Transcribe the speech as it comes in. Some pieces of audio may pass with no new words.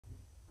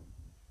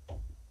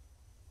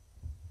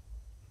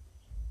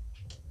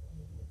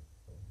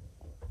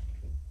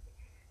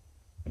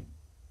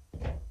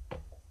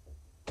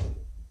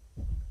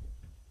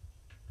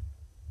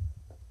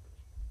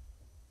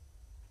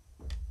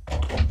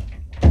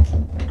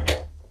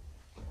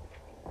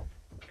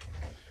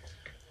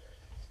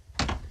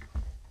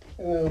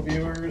Hello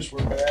viewers,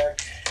 we're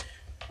back.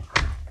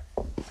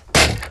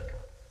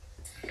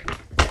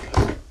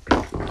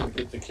 We'll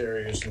get the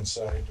carriers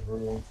inside the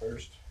room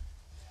first.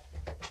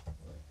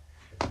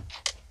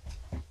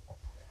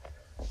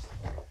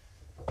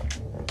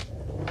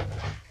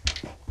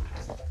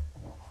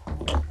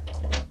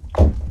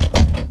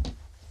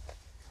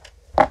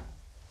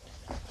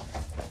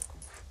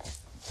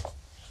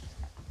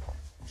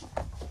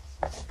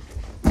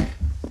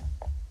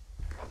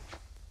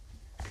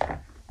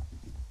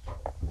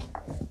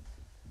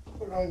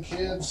 Put on,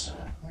 kids.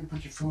 Let me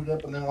put your food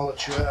up and then I'll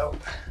let you out.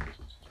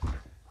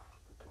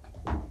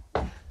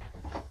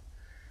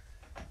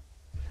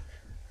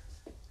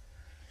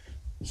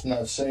 It's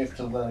not safe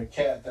to let a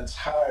cat that's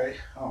high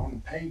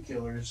on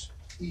painkillers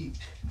eat.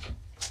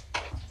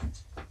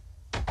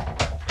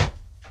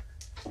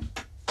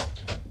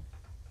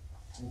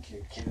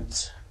 Okay,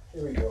 kids,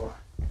 here we go.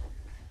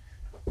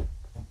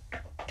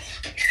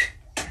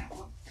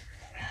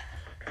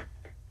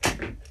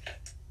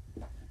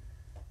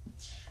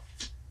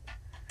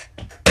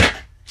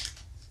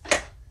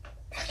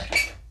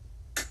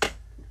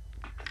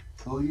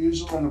 We'll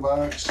use them in a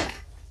box.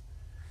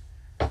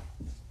 I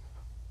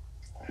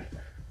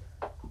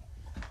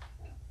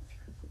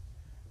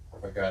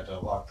forgot to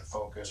lock the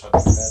focus. I'll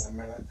do that in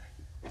a minute.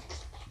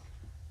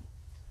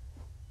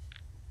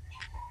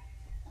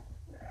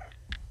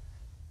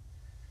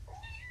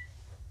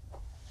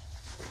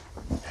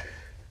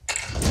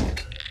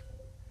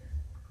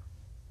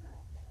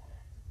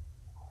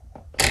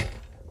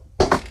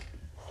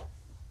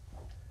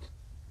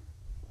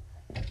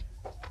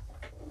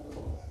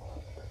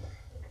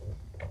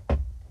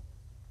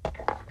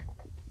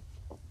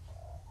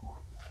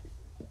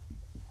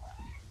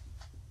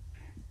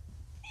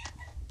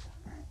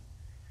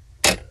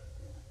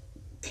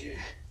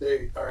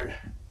 They are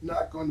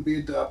not going to be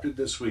adopted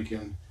this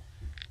weekend.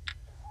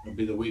 It'll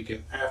be the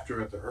weekend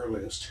after at the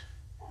earliest.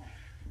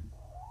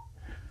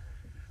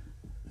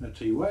 I'll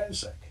tell you why in a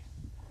sec.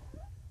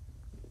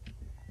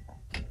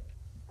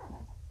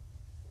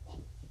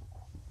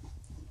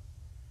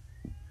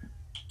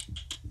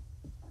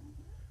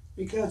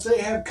 Because they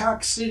have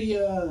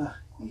coccidia.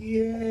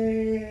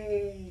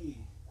 Yay!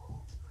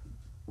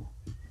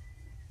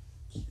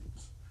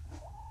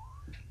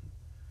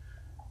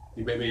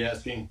 You may be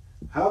asking,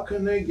 how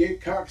can they get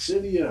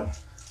coccidia?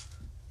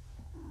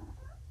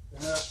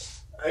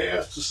 I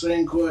asked the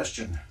same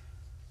question.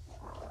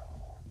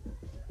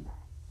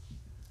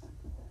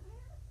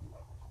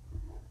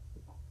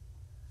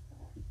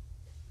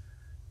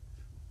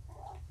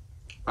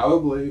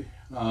 Probably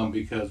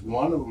because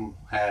one of them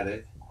had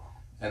it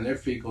and their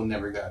fecal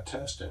never got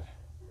tested.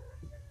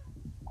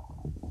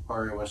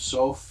 Or it was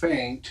so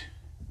faint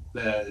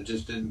that it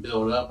just didn't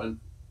build up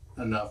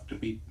enough to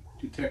be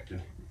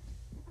detected.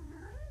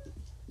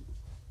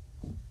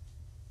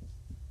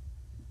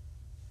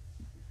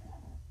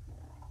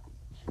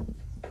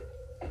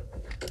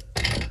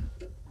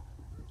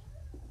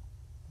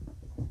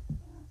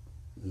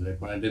 Like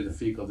when I did the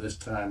fecal this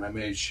time, I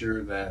made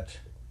sure that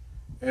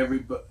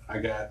I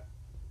got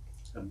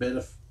a bit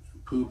of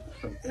poop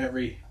from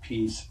every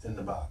piece in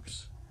the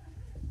box.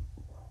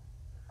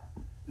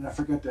 And I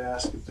forgot to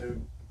ask if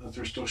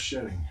they're still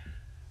shedding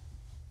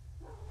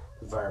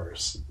the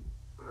virus.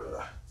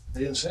 They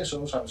didn't say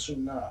so, so I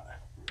assume not.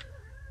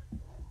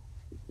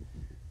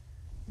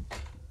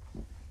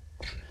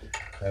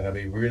 I gotta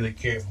be really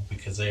careful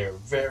because they are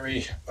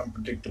very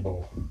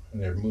unpredictable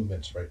in their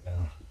movements right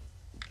now.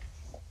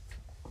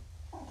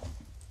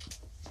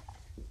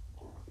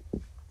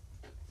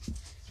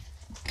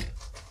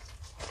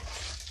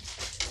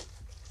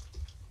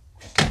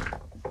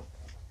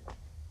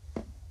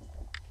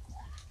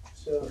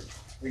 So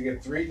we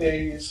get 3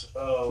 days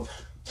of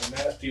a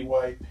nasty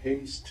white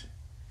paste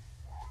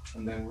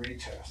and then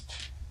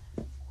retest.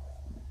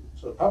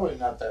 So probably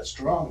not that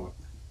strong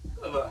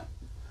of a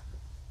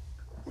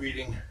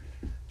reading.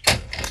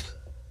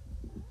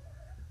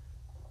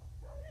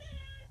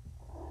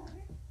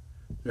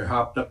 They're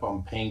hopped up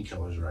on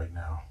painkillers right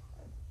now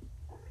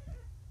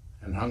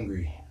and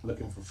hungry,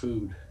 looking for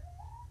food.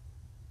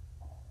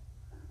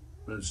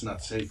 But it's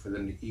not safe for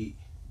them to eat.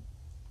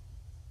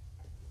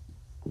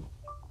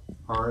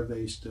 Are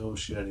they still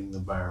shedding the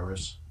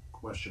virus?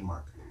 Question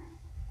mark.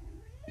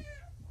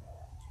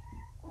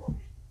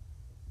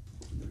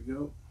 There we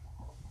go.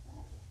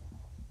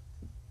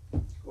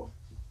 Cool.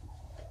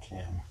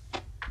 Cam.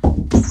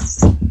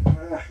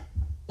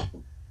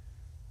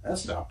 That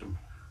stopped them.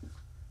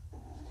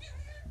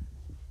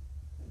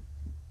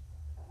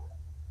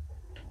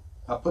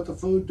 I'll put the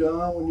food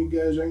down when you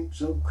guys aren't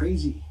so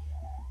crazy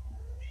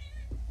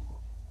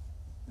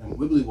and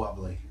wibbly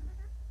wobbly.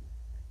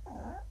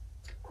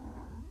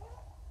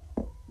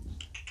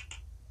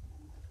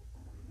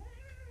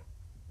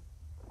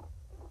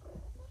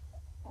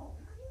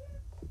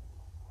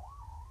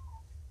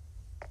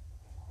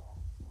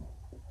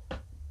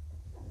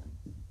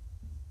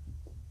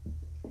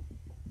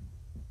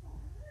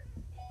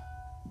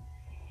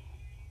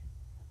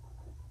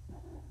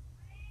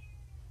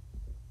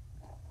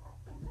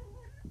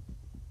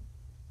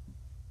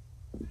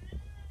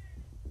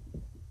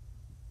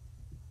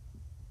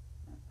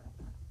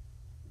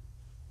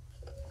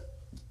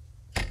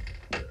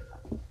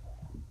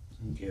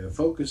 Okay, the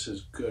focus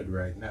is good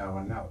right now,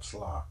 and now it's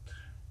locked.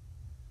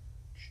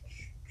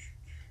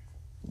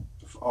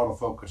 The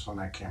autofocus on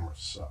that camera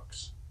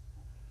sucks.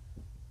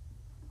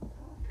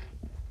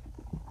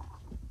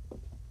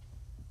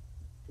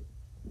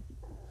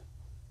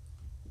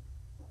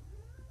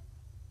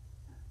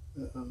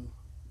 Uh-oh.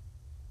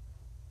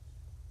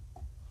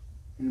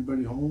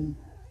 Anybody home?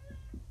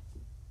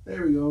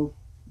 There we go.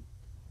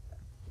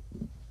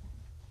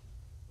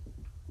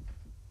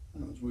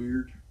 That was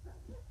weird.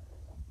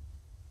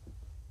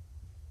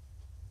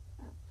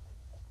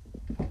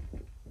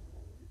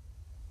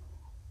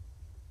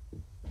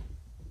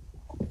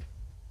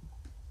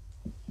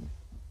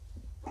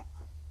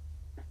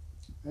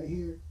 Right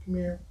here. Come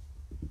here.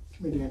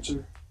 Come here,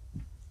 dancer.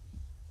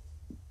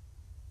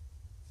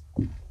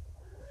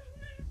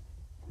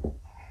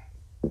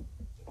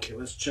 Okay,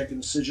 let's check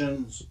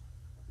incisions.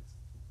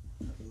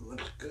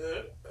 Looks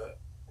good.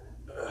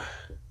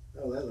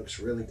 Oh, that looks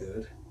really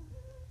good.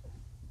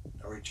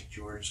 I'll recheck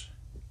yours.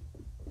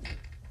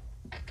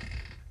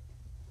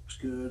 Looks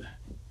good.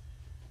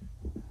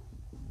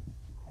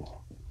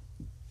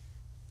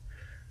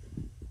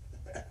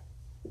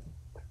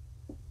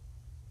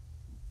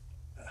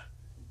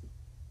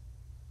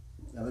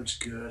 That looks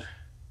good.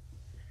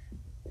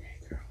 There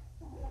you go.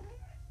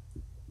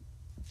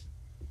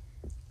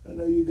 I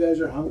know you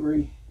guys are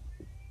hungry,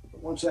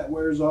 but once that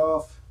wears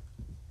off,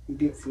 you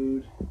get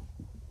food.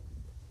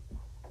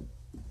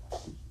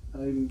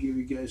 I'll even give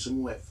you guys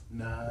some wet.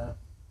 Nah.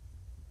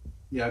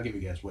 Yeah, I'll give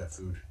you guys wet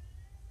food.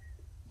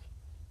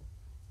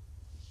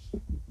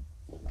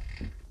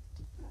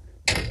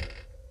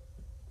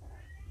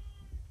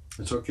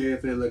 It's okay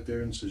if they lick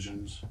their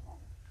incisions.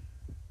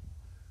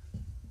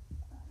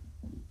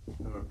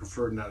 I would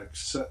prefer not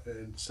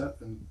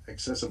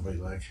excessively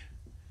like.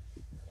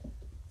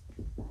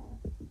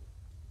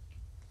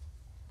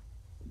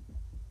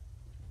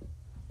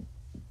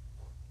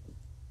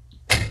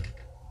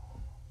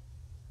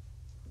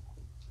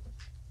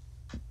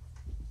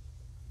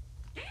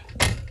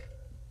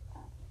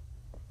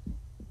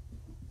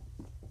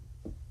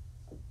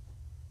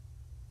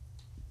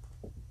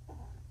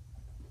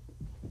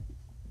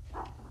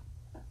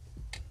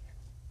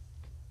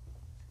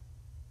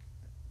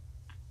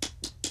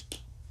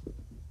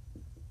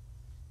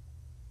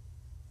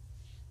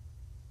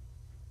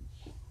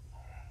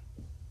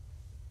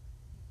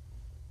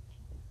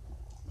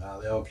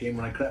 They all came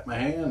when I clapped my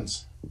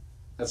hands.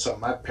 That's something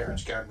my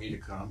parents got me to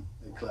come.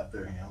 They clapped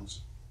their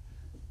hands.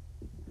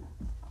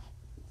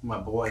 My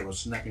boy was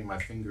snapping my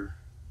finger.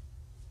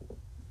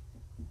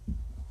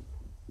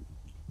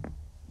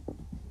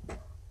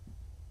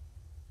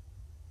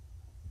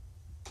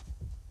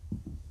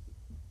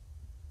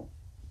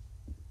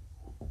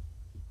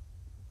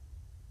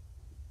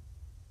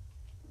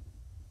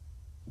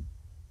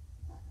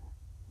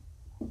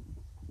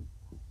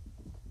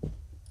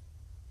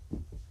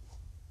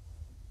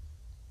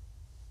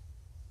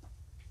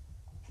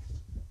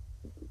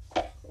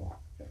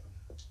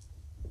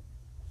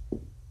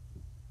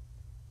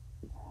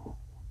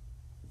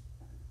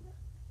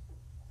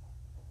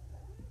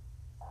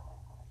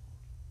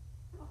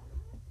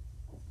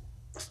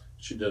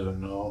 She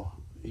doesn't know.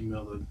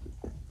 Email the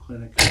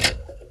clinic.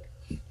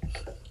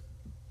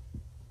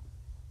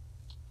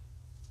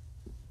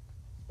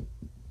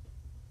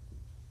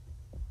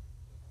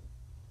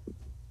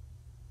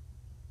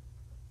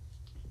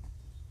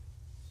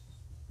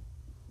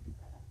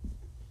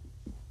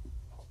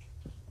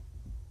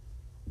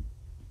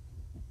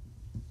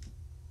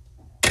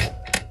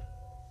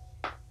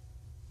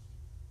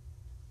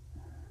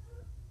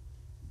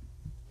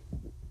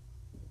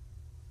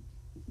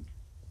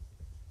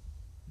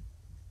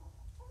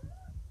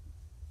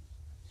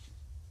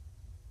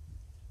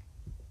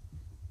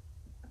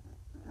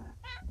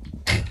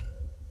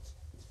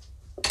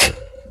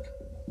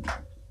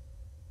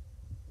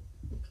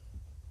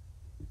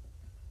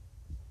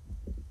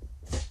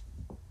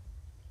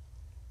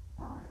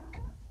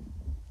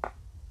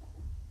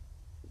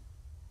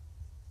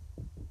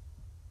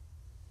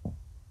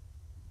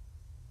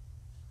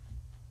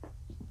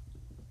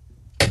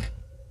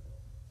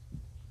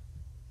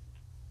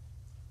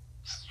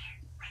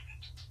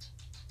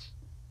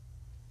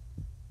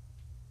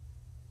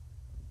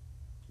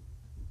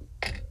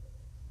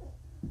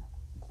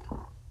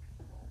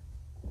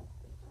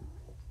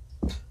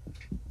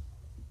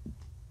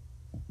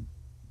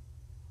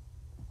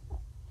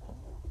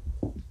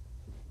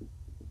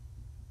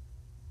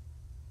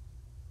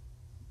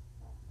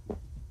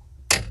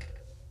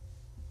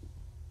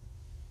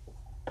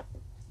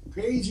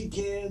 Crazy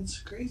kids,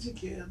 crazy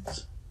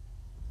kids.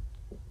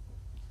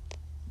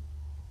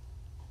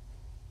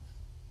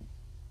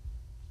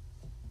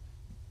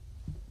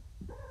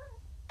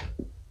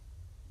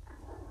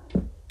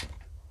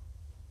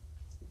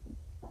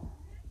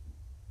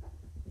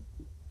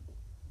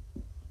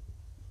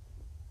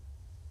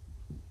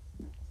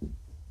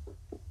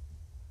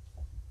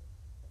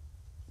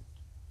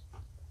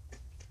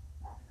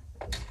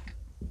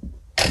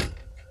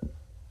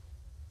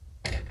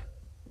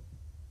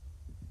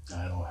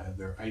 I don't have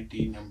their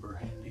ID number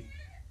handy.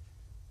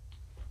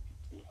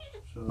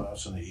 So I'll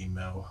send an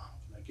email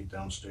when I get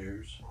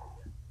downstairs.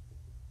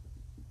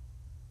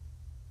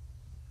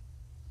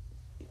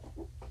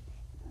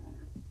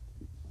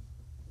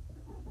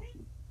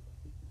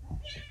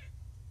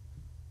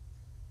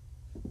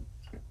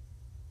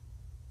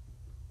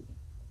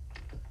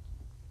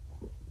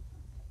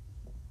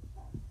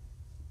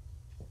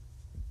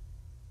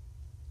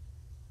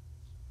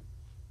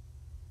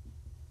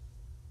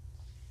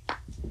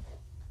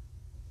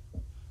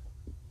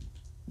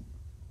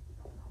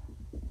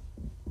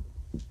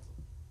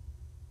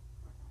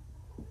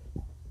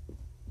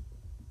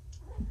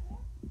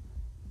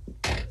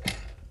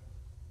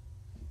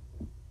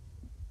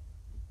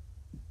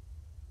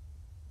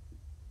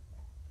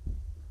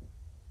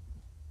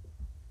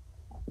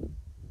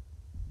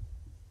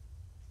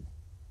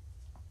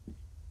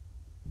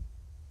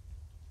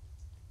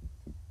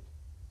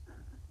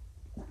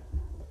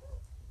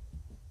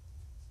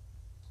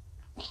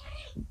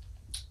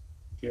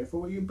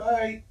 Careful what you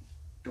bite.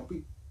 Don't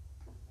be.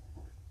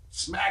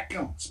 Smack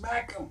him.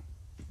 Smack him.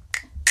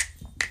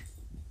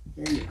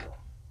 There you go.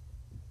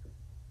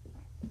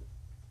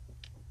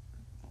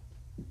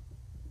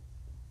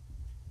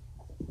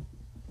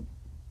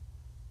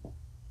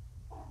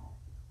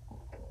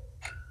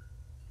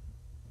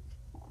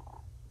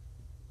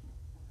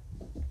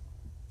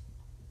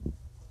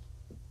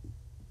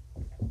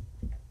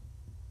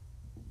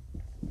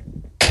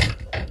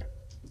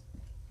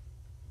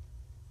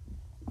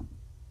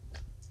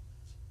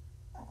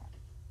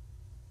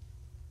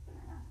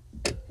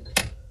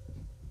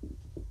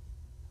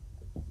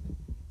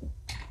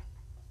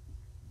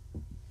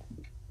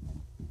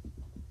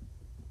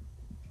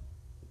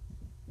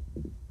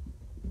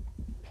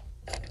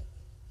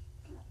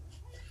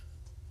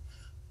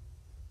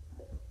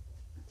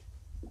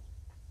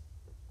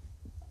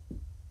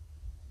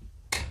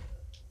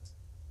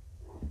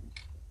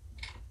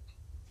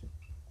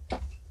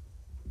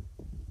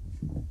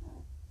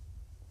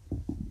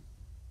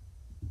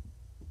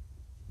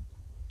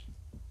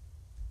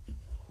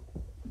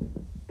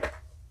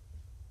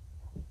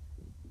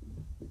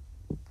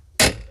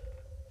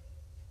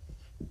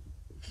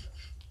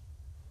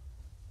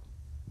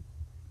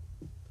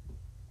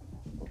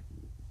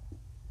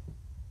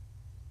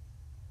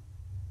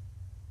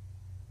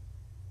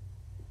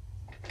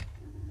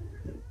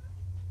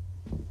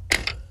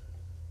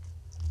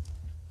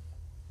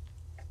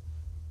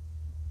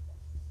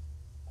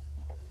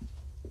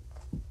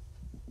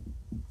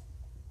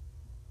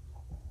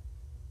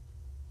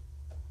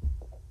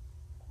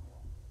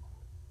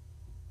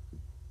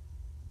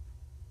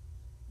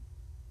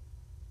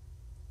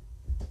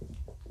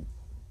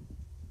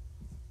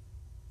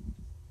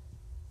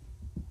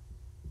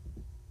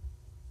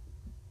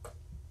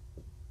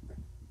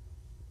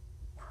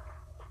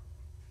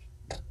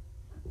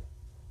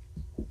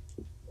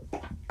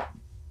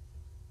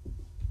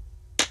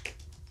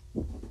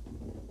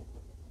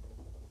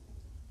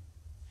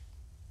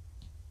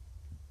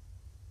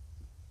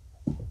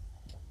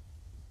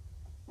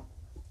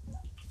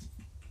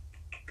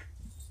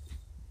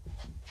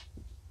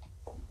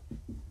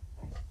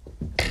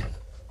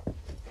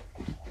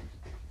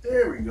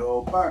 There we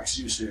go. Box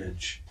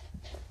usage.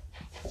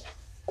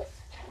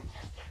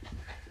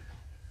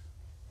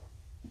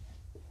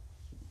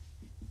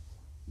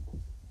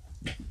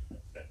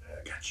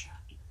 Gotcha.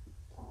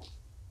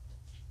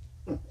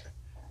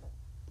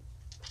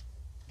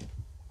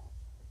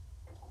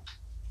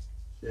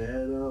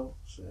 Saddle,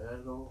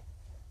 saddle.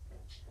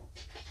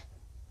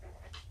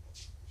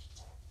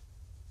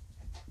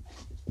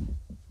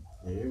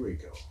 There we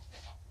go.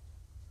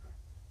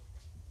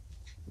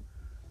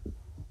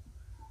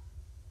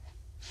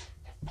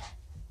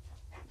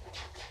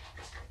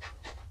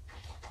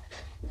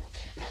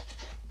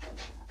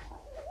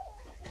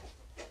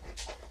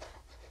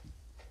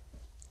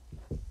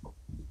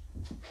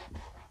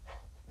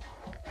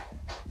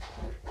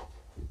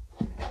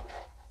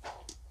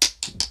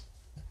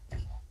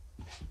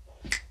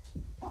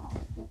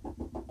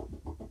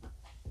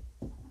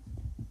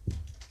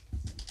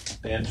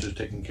 The answer's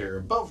taking care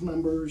of both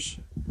numbers.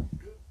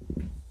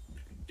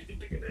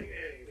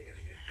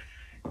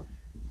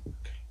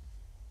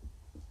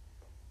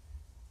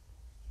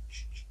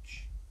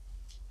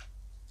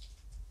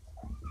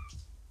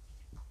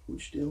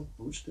 Hold still,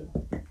 hold still.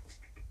 Let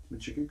me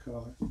check your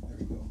collar. There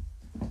we go.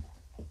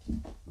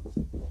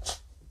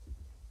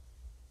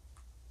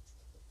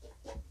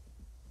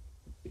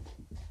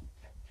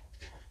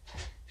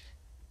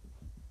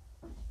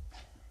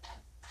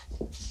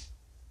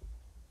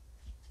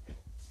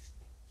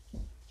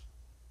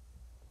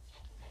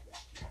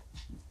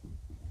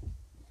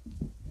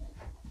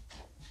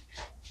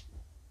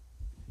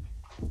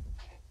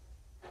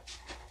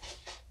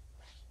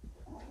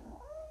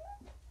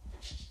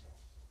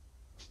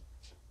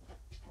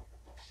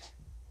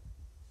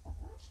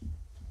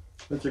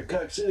 With their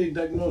coccidic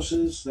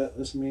diagnosis,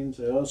 this means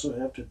I also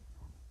have to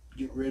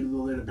get rid of the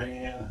lid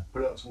pan,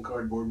 put out some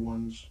cardboard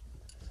ones.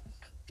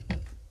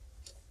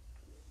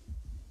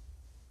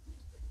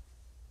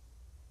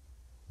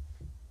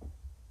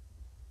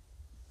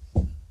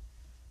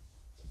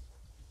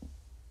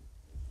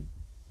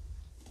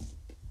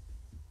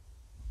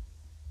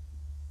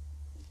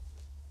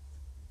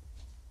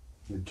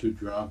 They're too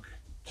drunk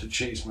to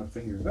chase my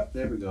fingers. Oh,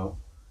 there we go.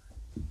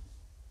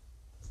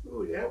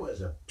 Oh, that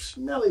was a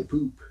smelly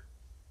poop.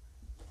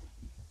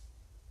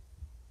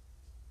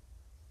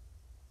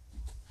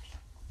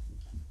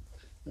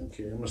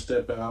 Okay, I'm gonna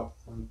step out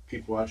and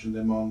keep watching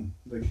them on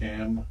the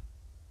cam.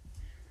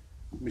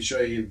 Let me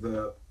show you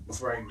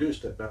before I do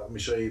step out, let me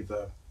show you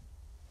the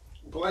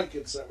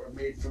blankets that were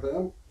made for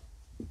them.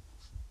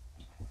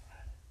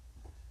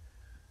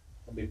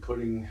 I'll be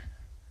putting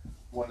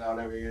one out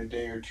every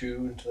day or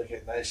two until they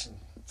get nice and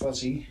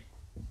fuzzy.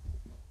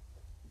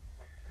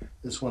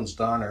 This one's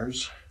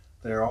Donner's.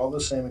 They're all the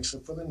same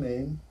except for the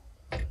name.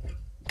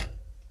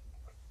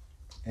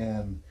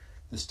 And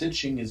the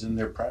stitching is in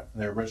their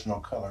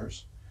original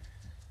colors.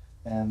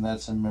 And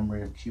that's in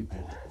memory of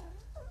Cupid.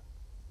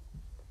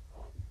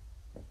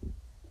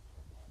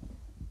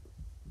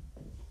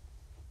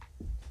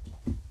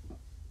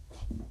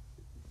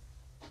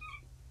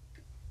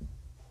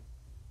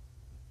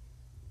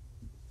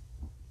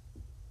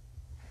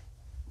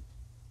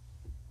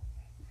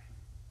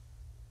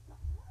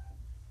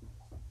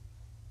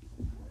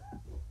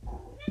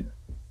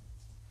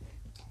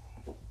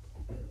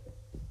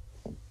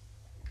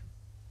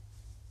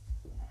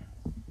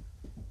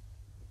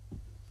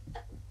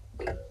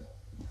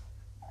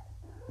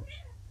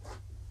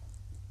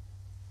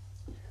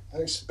 I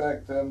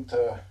expect them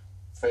to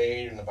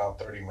fade in about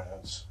 30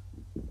 minutes.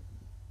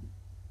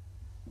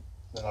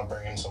 Then I'll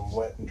bring in some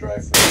wet and dry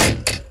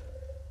food.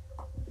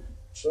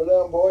 Slow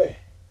down, boy.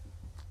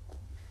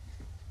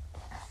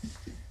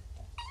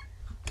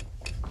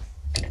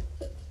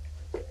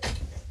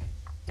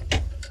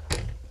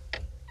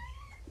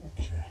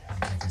 Okay,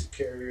 get these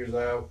carriers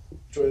out.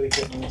 Enjoy the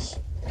kittens.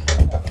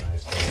 Have a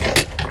nice day.